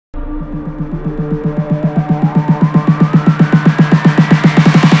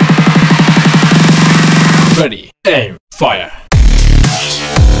Aim, fire.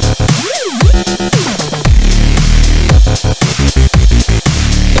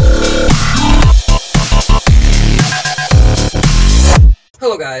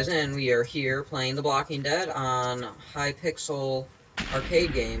 Hello guys, and we are here playing The Walking Dead on Hypixel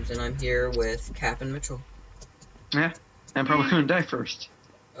arcade games, and I'm here with Cap and Mitchell. Yeah, I'm probably gonna die first.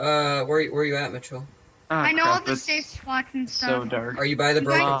 Where you at, Mitchell? I know crap, all the it's safe spots and stuff. so dark. Are you by the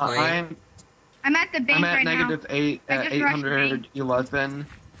broken plane? I'm at the bank I'm at right negative now. 811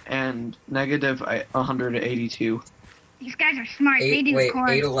 and negative 182. These guys are smart. They do Wait,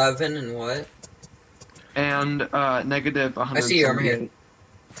 chords. 811 and what? And negative 100. I see you, I'm here.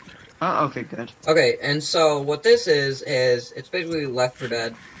 Oh, okay, good. Okay, and so what this is it's basically Left 4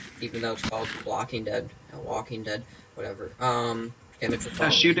 Dead, even though it's called Walking Dead, Walking Dead, whatever. Yeah,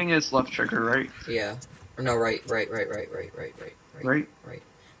 Mitchell, Shooting is left trigger, right? Yeah. Or no, right. Right?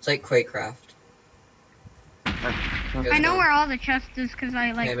 It's like Quakecraft. I know where all the chests is because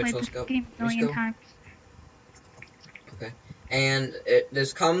I like played this game a million times. Okay. And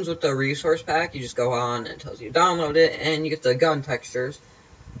this comes with the resource pack. You just go on and it tells you to download it, and you get the gun textures.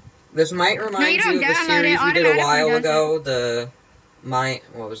 This might remind you of the series we did a while ago. The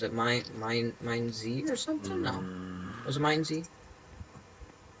what was it? Mine Z or something? No. Was it Mine Z?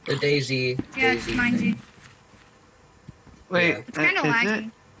 The DayZ. Yeah, it's Mine Z. Wait, Yeah. It's kind of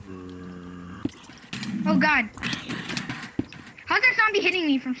laggy. Oh god. How's that zombie hitting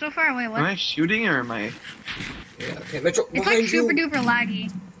me from so far away? What? Am I shooting or am I? Yeah. Okay, Mitchell. It's like super duper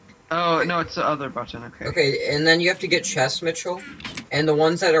laggy. Oh no, it's the other button. Okay. Okay, and then you have to get chests, Mitchell. And the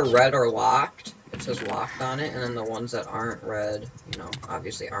ones that are red are locked. It says locked on it, and then the ones that aren't red, you know,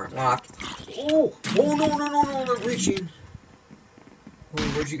 obviously aren't locked. Oh no, they're reaching. Oh,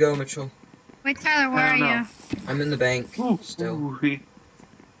 where'd you go, Mitchell? Wait, Tyler, where are you? I'm in the bank still.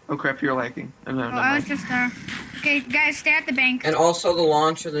 Oh crap, you're lagging. Oh, I was just there. Okay, guys, stay at the bank. And also, the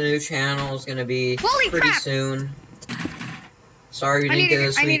launch of the new channel is gonna be pretty soon. Sorry we didn't get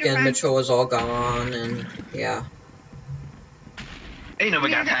this weekend. Mitchell was all gone, and yeah. Ain't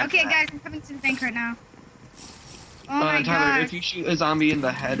nobody got that. Okay, guys, I'm coming to the bank right now. Oh my Tyler, god. if you shoot a zombie in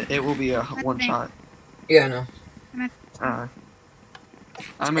the head, it will be a one shot. Yeah, no.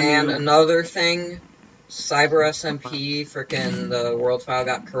 And another thing, Cyber SMP, frickin' the world file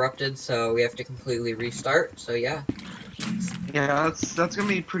got corrupted, so we have to completely restart. So yeah. Yeah, that's gonna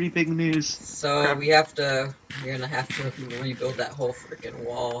be pretty big news. So we're gonna have to rebuild that whole frickin'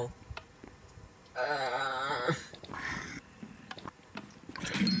 wall.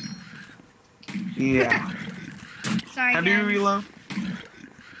 Yeah. Sorry, How do you reload?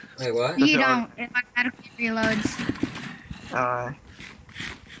 Wait, what? You don't. It automatically reloads.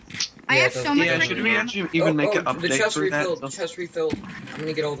 I have so much. Yeah, should we actually even make an update the chest for refilled. that? The chest refilled. I'm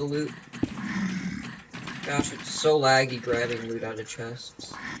gonna get all the loot. Gosh, it's so laggy grabbing loot out of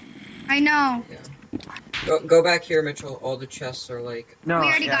chests. I know. Yeah. Go back here, Mitchell. All the chests are like. No, we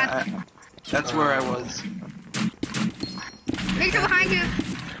already got. That's where I was. Victor, behind you.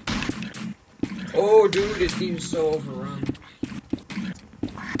 Oh, dude, it seems so overrun.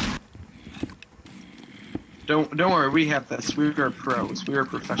 Don't worry, we have this. We are pros. We are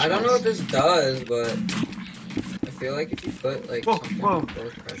professionals. I don't know what this does, but I feel like if you put like something on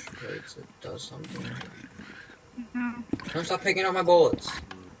both pressure plates, it does something. No. Don't stop picking up my bullets.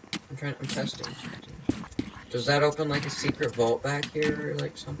 I'm testing. Does that open like a secret vault back here or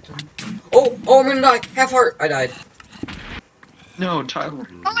like something? Oh, I'm gonna die. Half heart. I died. No, Tyler.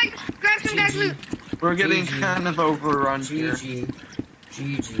 Oh, I grabbed some guy's loot. We're getting kind of overrun here.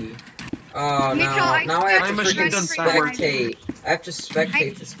 GG. Oh, Mitchell, now I have to machine freaking gun spectate. I have to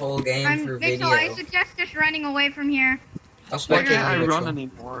spectate this whole game through video. Mitchell, I suggest just running away from here. I'll Why spectate can't I you, run Mitchell.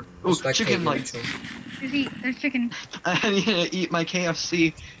 anymore? Oh, chicken legs. There's chicken. I need to eat my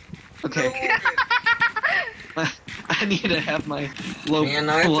KFC. Okay. I need to have my low Man,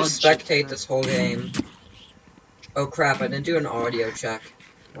 now I have to spectate this whole game. Oh crap, I didn't do an audio check.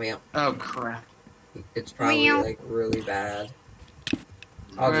 Wait. Oh crap. It's probably like really bad.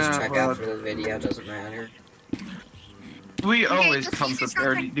 I'll just check after the video, doesn't matter. We always come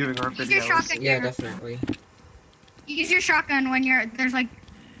prepared doing our videos. Yeah, definitely. Use your shotgun when there's like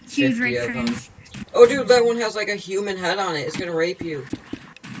huge rape trains. Oh dude, that one has like a human head on it. It's gonna rape you.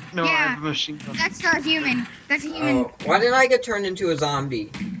 No, I have a machine gun. That's a human. That's a human. Oh, why didn't I get turned into a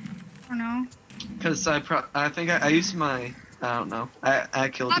zombie? I don't know. Because I think I used my, I don't know. I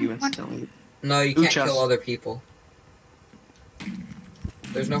killed you instantly. No, you can't kill other people.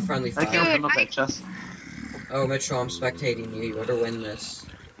 There's no friendly fire. I can't open up that chest. Oh, Mitchell, I'm spectating you. You better win this.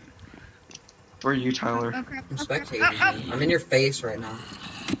 Where are you, Tyler? Oh, crap. I'm spectating you. I'm in your face right now.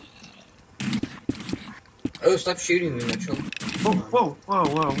 Oh, stop shooting me, Mitchell. Whoa.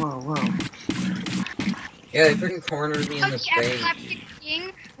 Yeah, they freaking cornered me in the bank.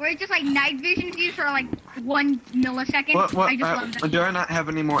 Thing where it just like night visions you for like 1 millisecond. What? I just love that. Do I not have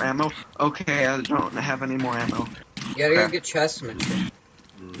any more ammo? Okay, I don't have any more ammo. You gotta go get chests, Mitchell.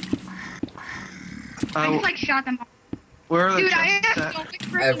 I just like shot them all. Where are the Dude, I chests have at? so much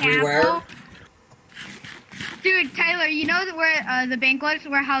freaking Everywhere. ammo. Dude, Tyler, you know where the bank was,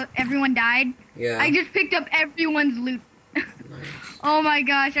 where how everyone died? Yeah. I just picked up everyone's loot. Nice. Oh my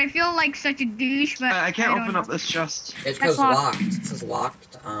gosh, I feel like such a douche, but I can't don't open know. up this chest. It's because That's locked. It says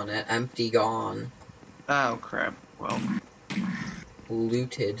locked on it. Empty, gone. Oh crap. Well,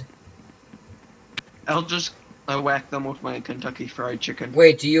 Looted. I'll just whack them with my Kentucky Fried Chicken.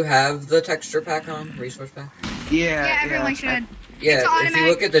 Wait, do you have the texture pack on? Resource pack? Yeah. Everyone should. Yeah, if you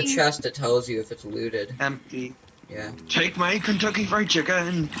look at the automatic chest, it tells you if it's looted. Empty. Yeah. Take my Kentucky Fried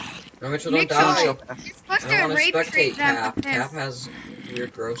Chicken. No, Mitchell, don't Mitchell. die. You're supposed I to don't want to rape spectate treat them Cap. with this. Cap has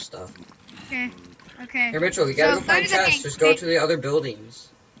weird gross stuff. Okay. Here, Mitchell, you gotta So, go find go to the chests. bank, Just go okay? to the other buildings.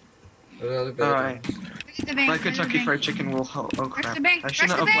 Go to the other Alright. buildings. Where's the bank? My Where's the Kentucky bank? Fried Chicken will help. Oh crap. the bank? I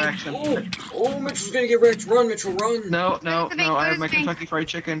shouldn't Where's have the whacked him. Oh, Mitchell's gonna get wrecked. Run, Mitchell, run. No, Where's the bank? I have Where's my the bank? Kentucky Fried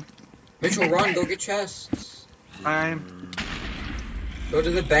Chicken. Mitchell, run. Go get chests. Go to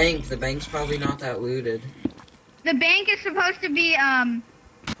the bank. The bank's probably not that looted. The bank is supposed to be,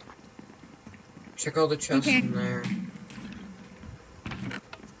 Check all the chests Okay. in there.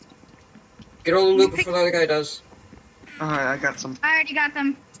 Get all the loot before the other guy does. Alright, I got some. I already got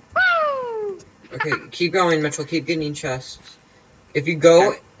them. Woo! Okay, keep going, Mitchell. Keep getting chests. If you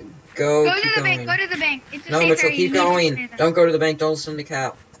go, Go to keep the going. bank. Go to the bank. It's a No, safe Mitchell, area. You keep need to going. stay there. Don't go to the bank. Don't listen to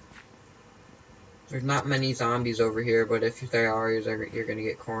Cap. There's not many zombies over here, but if there are, you're gonna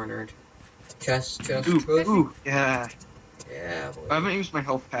get cornered. Chest. Ooh, yeah. Yeah, boy. I haven't used my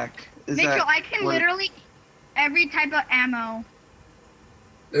health pack. Mitchell, I can literally every type of ammo.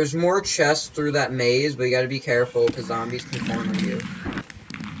 There's more chests through that maze, but you gotta be careful because zombies can corner you.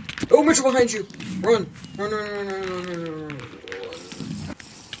 Oh, Mitchell, behind you! Run! Run!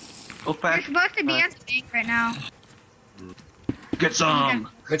 Health We're pack. supposed to be at the bank right now. Get some.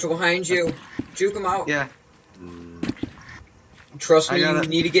 Mitchell, behind you! Juke him out! Yeah. Trust me, I gotta- you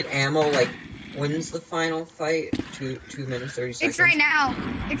need to get ammo, like, when's the final fight? 2 minutes, 30 seconds? It's right now.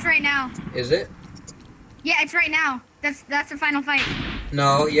 It's right now. Is it? Yeah, it's right now. That's the final fight.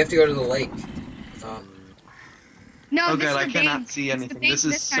 No, you have to go to the lake. No, Oh this god, is I the cannot bank. see It's the anything. bank This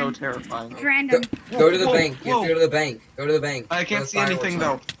is so time. terrifying. It's random. Go to the Whoa, bank. You have to go to the bank. Go to the bank. I Where can't the see anything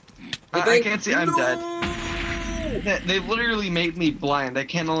though. fireworks are. The I bank- can't see. I'm No! dead. They've literally made me blind. I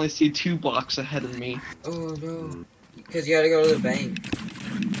can only see 2 blocks ahead of me. Oh no. Because you gotta go to the bank.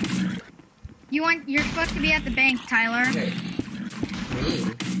 You're supposed to be at the bank, Tyler. Okay. Me?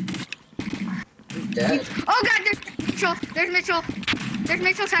 I'm dead. Oh god, there's Mitchell. There's Mitchell. There's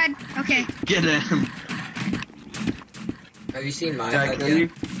Mitchell's head. Okay. Get him. Have you seen my Did I head kill yet? you?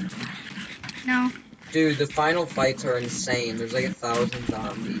 No. Dude, the final fights are insane. There's like 1,000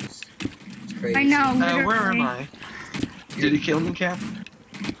 zombies. It's crazy. I know. Where am literally. I? Did he kill me, Cap?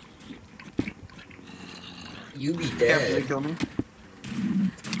 You be Cap, did he dead. kill me?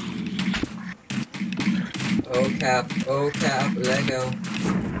 Oh Cap. Oh Cap. Let go.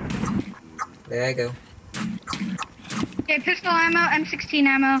 There you go. Okay, pistol ammo, M16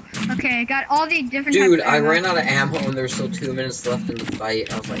 ammo. Okay, got all the different Dude, types of I ammo. ran out of ammo and there's still 2 minutes left in the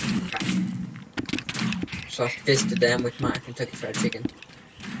fight. I was like, crap. So I fisted them with my Kentucky Fried Chicken.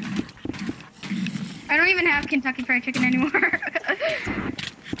 I don't even have Kentucky Fried Chicken anymore.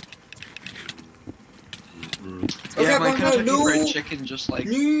 Yeah, my no, Kentucky no. Fried Chicken just like.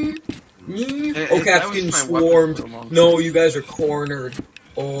 Oh, that Cap's was getting my weapon swarmed. for a long No, you guys are cornered.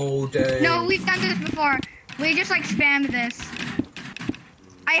 Oh, dang. No, we've done this before. We just like spammed this.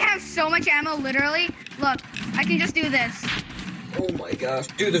 I have so much ammo, literally. Look, I can just do this. Oh my gosh.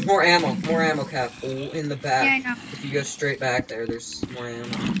 Dude, there's more ammo. More ammo, Cap. Oh, in the back. Yeah, I know. If you go straight back there, there's more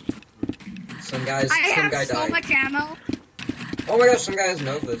ammo. Some guy I have so died. much ammo. Oh my gosh, some guy has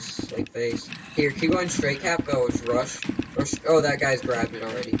Nova's, like, face. Here, keep going straight, Cap. Go, it's rush. Oh, that guy's grabbed it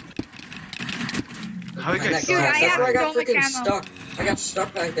already. How you Behind guys that glass. I That's have where I got so much freaking ammo. stuck. I got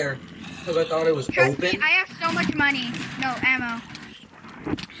stuck back there because I thought it was Trust open. me, I have so much money. No, ammo.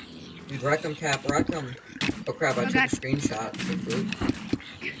 Dude, wreck him, Cap, wreck him. Oh crap, I Oh, took God. a screenshot.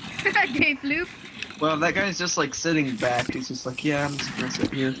 Dave Loop. Well, that guy's just like sitting back. He's just like, yeah, I'm just gonna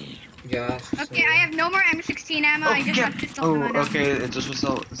sit here. Yeah. Okay, I have no more M16 ammo. I just have pistol Oh, ammo now. okay, it just was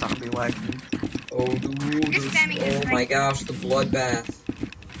a zombie lagging. Oh, dude. Just spamming this, Oh my right? gosh, the bloodbath.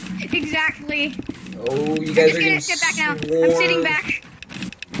 Exactly. Oh, you I'm guys just are gonna getting sit back now. swarmed. I'm sitting back.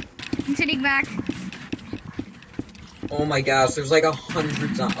 I'm sitting back. Oh my gosh, there's like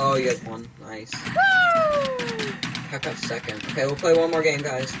 100 zombies. Oh, you got one. Nice. Woo! I got second. Okay, we'll play one more game,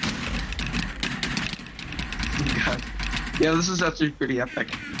 guys. God. Yeah, this is actually pretty epic.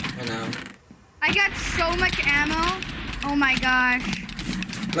 I know. I got so much ammo. Oh my gosh.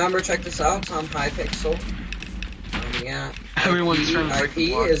 Remember, check this out. It's on Hypixel. Yeah. Everyone's trying to break the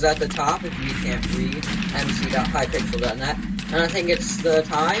IP block. is at the top if you can't read. mc.hypixel.net. And I think it's the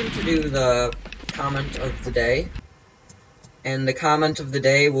time to do the comment of the day. And the comment of the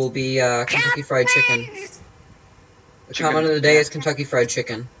day will be Kentucky Fried Chicken. The comment of the day is Kentucky Fried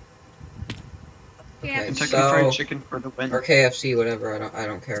Chicken. Yeah. Okay, Kentucky so, Fried Chicken for the win. or KFC, whatever. I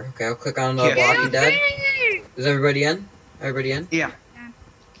don't care. Okay, I'll click on the Yeah. Walking Dead. Is everybody in? Everybody in? Yeah.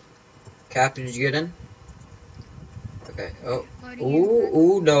 Cap, did you get in? Okay. Oh. Loading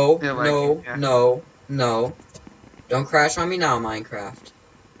Ooh, no, Yeah, like, no, yeah. no. Don't crash on me now, Minecraft.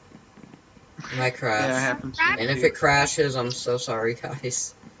 It might crash. Yeah, it happens. And if it crashes, I'm so sorry,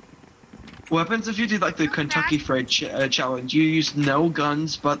 guys. What happens if you do like the Kentucky Fried Challenge? You use no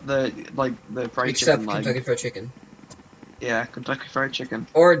guns, but the fried Except chicken. Like, Kentucky Fried Chicken. yeah, Kentucky Fried Chicken.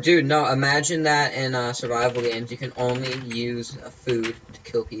 Or, dude, no, imagine that in survival games, you can only use food to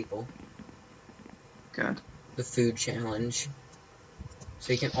kill people. God. The food challenge.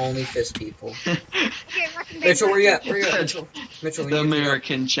 So you can only fist people. Okay, Russian Mitchell, where you at? baby. Where you at, Mitchell? Mitchell, we The need to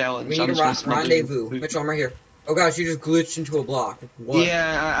American Challenge. We need I'm a supposed to make rendezvous. food. Mitchell, I'm right here. Oh gosh, you just glitched into a block. What?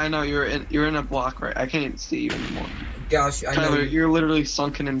 Yeah, I know you're in a block, right? I can't even see you anymore. Gosh, I know. Tyler, you're literally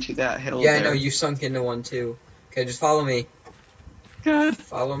sunken into that hill. Yeah, I there. know, you sunk into one too. Okay, just follow me. God.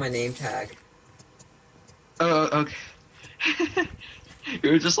 Follow my name tag. Oh, okay.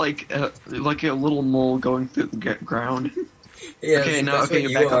 You're just like a little mole going through the ground. Yeah, Okay, now that's okay,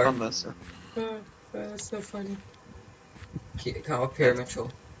 what you're you back are. up on this. That's so funny. Come up here,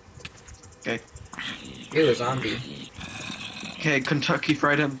 Mitchell. Okay. Ew, a zombie. Okay, Kentucky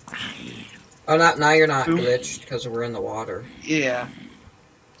Fried him. Oh, now you're not Ooh. glitched because we're in the water. Yeah.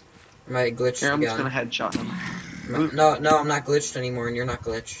 Am I glitched Here, I'm just again? gonna headshot him. No, I'm not glitched anymore, and you're not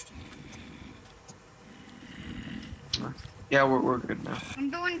glitched. Yeah, we're good now. I'm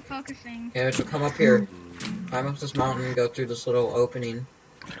doing focusing. Okay, Mitchell, come up here. Climb up this mountain and go through this little opening.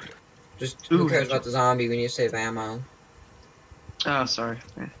 Just, who Ooh, cares headshot. about the zombie? We need to save ammo. Oh, sorry.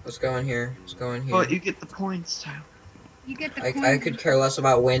 Yeah. Let's go in here. Let's go in here. Well, you get the points, Tyler. You get the I coin. could care less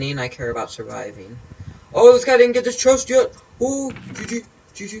about winning. I care about surviving. Oh, this guy didn't get this chest yet. Ooh,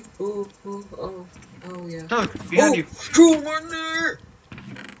 GG. Oh, yeah. Tyler, behind you. Screw one there.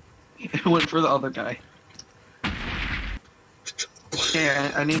 It went for the other guy.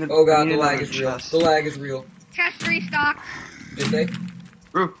 Yeah, I need. Oh I god, need the lag another is real. chest. The lag is real. Chest restock. Did they?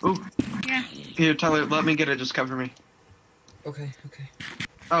 Ooh. Yeah. Here, Tyler, let me get it. Just cover me. Okay.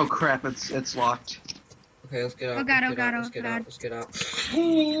 Oh crap! It's locked. Okay, let's get out. Oh god, Let's get out.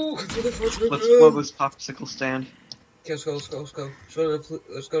 Ooh, Let's blow this popsicle stand. Okay, let's go.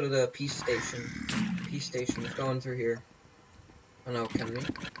 Let's go to the peace station. Let's go in through here. Oh no, can we?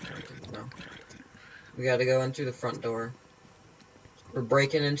 No. We gotta go in through the front door. We're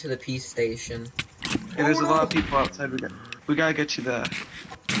breaking into the peace station. Yeah, there's a lot of people outside. We gotta get to the.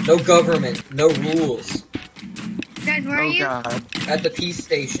 No government, no rules. Guys, where are you? God. At the peace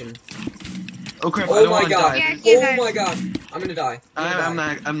station. Oh crap! I Oh don't my want to god. die. Yeah, I see Oh that. my god. I'm gonna die.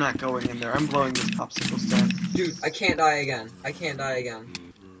 I'm not going in there. I'm blowing this popsicle stand. Dude, I can't die again.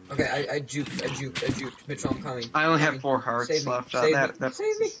 Okay, I juked. Mitchell, I'm coming. I only have 4 hearts Save me. left.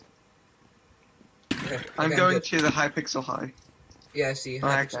 Save me. Okay, I'm okay, going good. to the Hypixel high. Yeah, I see. Oh,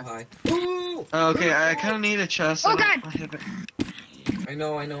 Hypixel okay. high. Ooh! Okay, I kind of need a chest. Oh, I don't- God. I have it. I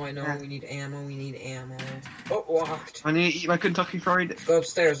know. Yeah. We need ammo. Oh, locked. I need to eat my Kentucky Fried. Let's go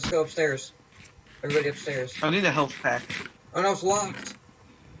upstairs. Everybody upstairs. I need a health pack. Oh no, it's locked.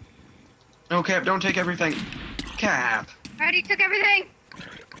 No, Cap, don't take everything. Cap. I already took everything.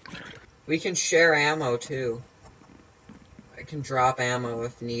 We can share ammo too. I can drop ammo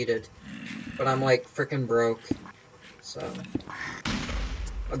if needed. But I'm like freaking broke. So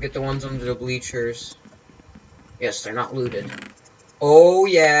I'll get the ones under the bleachers. Yes, they're not looted. Oh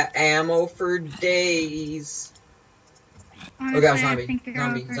yeah, ammo for days. Honestly, Oh god, I zombie. think the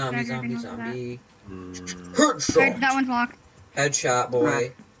girl first started Zombie. Alright, Headshot. that one's locked. Headshot,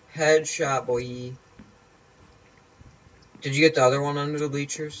 boy. Headshot, boy. Did you get the other one under the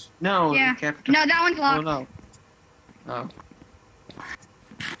bleachers? No, Yeah. Cap. No, that one's Oh locked. no. Oh.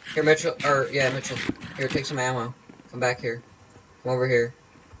 Here, Mitchell. Mitchell. Here, take some ammo. Come back here. Come over here.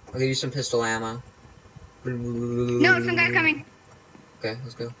 I'll give you some pistol ammo. No, some guy's coming. Okay,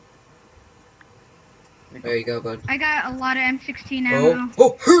 let's go. There you go, bud. I got a lot of M16 ammo.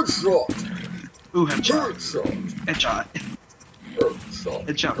 Oh, headshot! Ooh, headshot. Headshot. Headshot.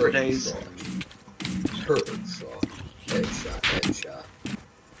 Headshot for days. Headshot.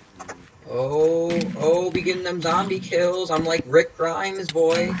 Oh, we getting them zombie kills. I'm like Rick Grimes,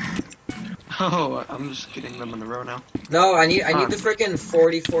 boy. Oh, I'm just getting them in a row now. No, I need the freaking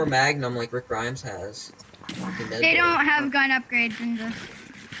 44 Magnum like Rick Grimes has. They don't have gun upgrades in this.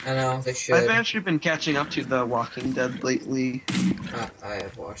 I know, they should. I've actually been catching up to The Walking Dead lately. I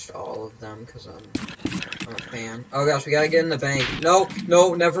have watched all of them because I'm a fan. Oh gosh, we gotta get in the bank. No,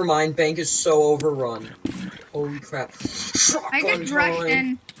 never mind. Bank is so overrun. Holy crap. Shotgun I just rushed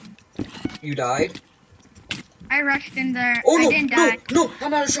in. You died? I rushed in there. Oh no, I didn't die. No,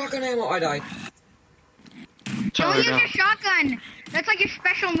 I'm out of shotgun ammo. I died. Don't use your shotgun. That's like your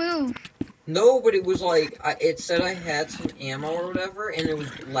special move. No, but it was like, it said I had some ammo or whatever, and it was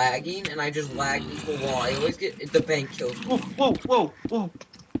lagging, and I just lagged into a wall. I always get the bank kills. Whoa.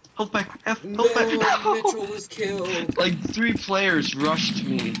 Health back. Health back. No, Mitchell was killed. Like 3 players rushed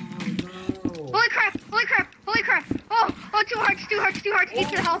me. Oh, no. Holy crap. Oh, 2 hearts. Eat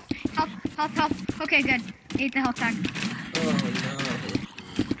the health. Okay, good. Eat the health pack. Oh,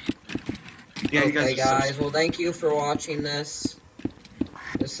 no. Yeah, okay, guys, well, thank you for watching this.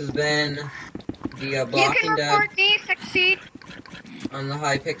 This has been the Blocking Dead. You can report me, Succeed. On the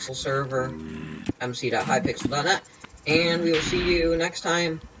Hypixel server, mc.hypixel.net, and we will see you next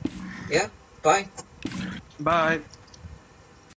time. Yeah, bye. Bye.